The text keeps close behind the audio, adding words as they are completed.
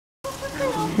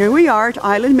Here we are at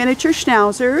Island Miniature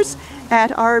Schnauzers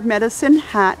at our Medicine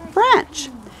Hat branch.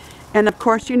 And of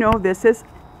course, you know, this is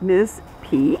Ms.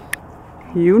 P.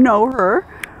 You know her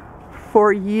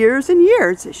for years and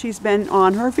years. She's been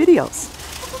on her videos.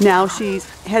 Now she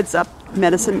heads up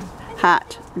Medicine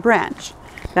Hat branch.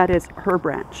 That is her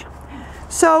branch.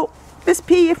 So, Ms.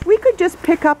 P, if we could just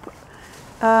pick up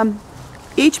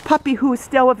each puppy who is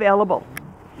still available.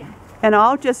 And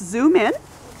I'll just zoom in.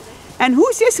 And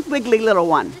who's this wiggly little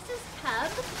one? This is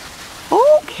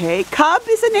Cub. Okay, Cub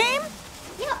is a name?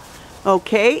 Yeah.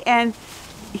 Okay, and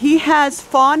he has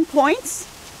fawn points.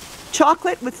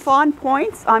 Chocolate with fawn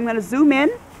points. I'm going to zoom in.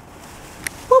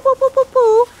 Boo, boo, boo, boo,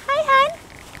 boo. Hi, hon.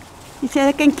 He said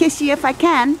I can kiss you if I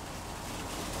can.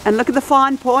 And look at the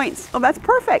fawn points. Oh, that's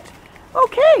perfect.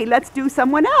 Okay, let's do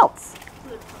someone else.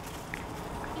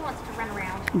 He wants to run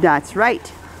around. That's right.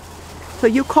 So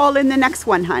you call in the next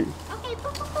one, hon. Okay, poo,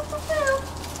 poo, poo, poo, poo.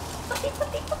 Puppy,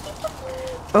 puppy, puppy, puppy.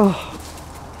 Oh,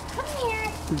 Come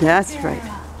here. that's Good girl.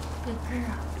 right. Good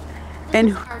girl. And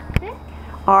This is Arctic.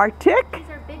 Arctic? He's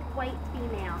our big white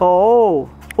female. Oh,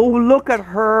 look at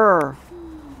her.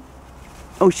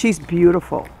 Oh, she's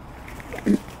beautiful.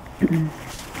 That's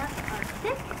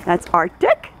Arctic. That's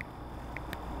Arctic.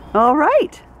 All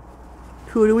right.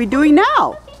 Who are we doing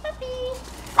now? Puppy,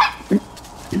 puppy.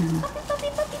 Puppy, puppy,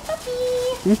 puppy,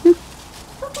 puppy.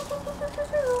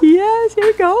 Yes, here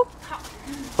we go.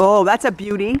 Oh, that's a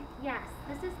beauty. Yes,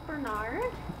 this is Bernard.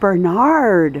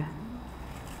 Bernard.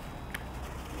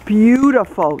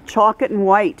 Beautiful. Chocolate and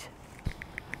white.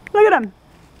 Look at him.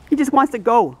 He just wants to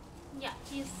go. Yeah,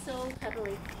 he's so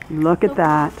cuddly. Look at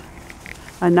that.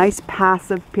 A nice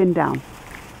passive pin down.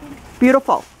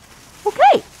 Beautiful.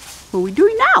 Okay. What are we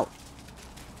doing now?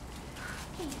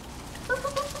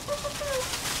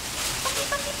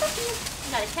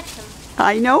 You gotta catch him.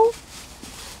 I know.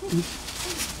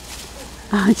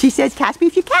 She says, catch me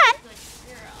if you can.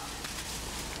 Good girl.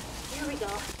 Here we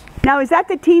go. Now, is that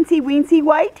the teensy weensy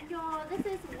white? No, this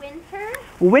is Winter.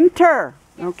 Winter.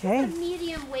 Yes, Okay. she's a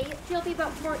medium weight. She'll be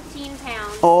about 14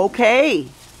 pounds. Okay.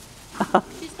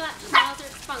 She's got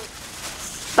Schnauzer spunk.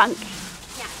 Spunk.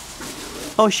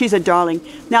 Yeah. Oh, she's a darling.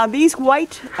 Now, these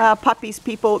white puppies,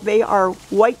 people, they are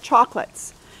white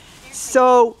chocolates.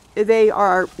 So they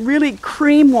are really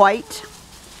cream white,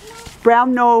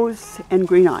 brown nose, and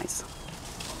green eyes.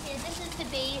 Okay, this is the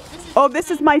bait. Oh,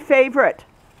 this is my favorite.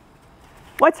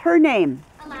 What's her name?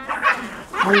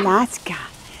 Alaska. Alaska.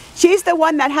 She's the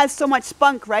one that has so much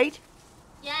spunk, right?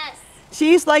 Yes.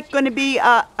 She's like going to be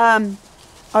a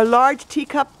large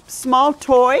teacup, small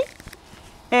toy,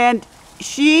 and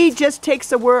she just takes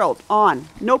the world on.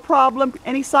 No problem.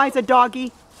 Any size of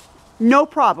doggy, no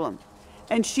problem.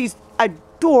 And she's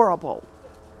adorable.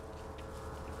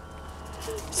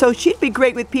 So she'd be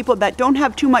great with people that don't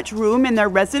have too much room in their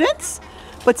residence,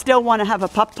 but still want to have a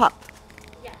pup.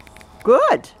 Yes.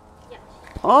 Good. Yes.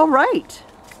 All right.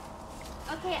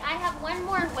 Okay, I have one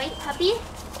more white puppy,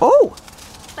 Oh.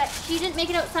 but she didn't make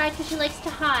it outside because she likes to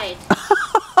hide.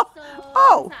 So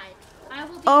Oh. outside. I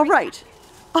will be All right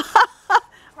right. back.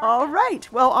 All right.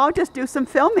 Well, I'll just do some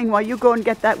filming while you go and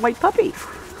get that white puppy.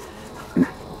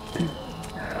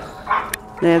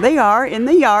 There they are in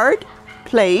the yard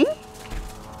playing.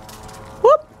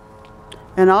 Whoop.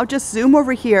 And I'll just zoom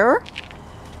over here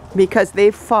because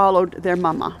they've followed their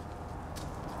mama.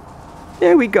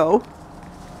 There we go.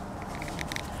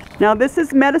 Now this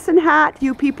is Medicine Hat,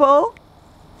 you people.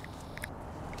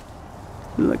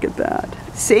 Look at that.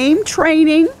 Same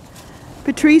training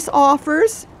Patrice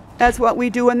offers as what we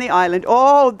do on the island.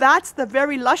 Oh, that's the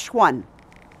very lush one.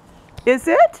 Is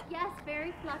it? Yes,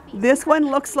 very fluffy. This one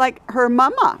looks like her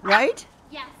mama, right?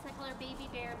 Yes, I call her Baby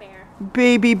Bear Bear.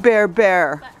 Baby Bear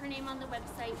Bear. But her name on the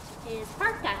website is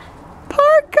Parka.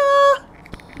 Parka!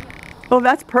 Oh,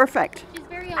 that's perfect. She's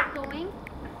very outgoing.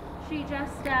 She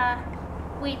just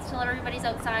waits till everybody's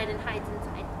outside and hides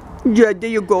inside. Yeah, there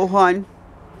you go, hon.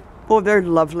 Oh, they're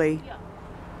lovely. Yeah.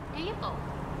 There you go.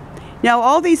 Now,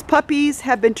 all these puppies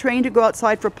have been trained to go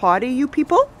outside for potty, you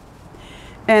people.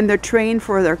 And they're trained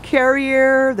for their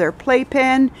carrier, their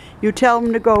playpen. You tell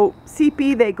them to go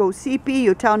seepy, they go seepy.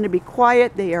 You tell them to be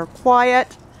quiet, they are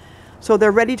quiet. So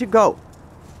they're ready to go.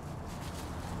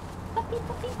 Puppy,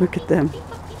 puppy, Look at them. puppy,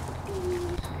 puppy,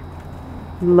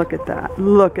 puppy. Look at that.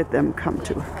 Look at them come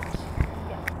to.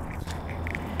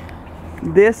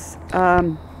 This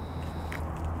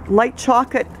light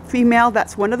chocolate female,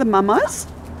 that's one of the mamas.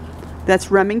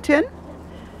 That's Remington.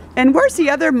 And where's the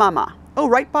other mama? Oh,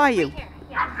 right by you. Right here.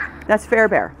 Yeah. That's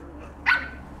Fairbear.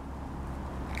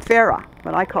 Farah,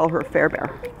 but I call her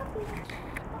Fairbear.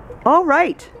 All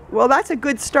right. Well, that's a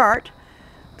good start.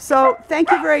 So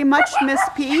thank you very much, Miss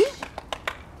P.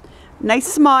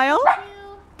 Nice smile. Thank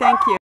you. Thank you.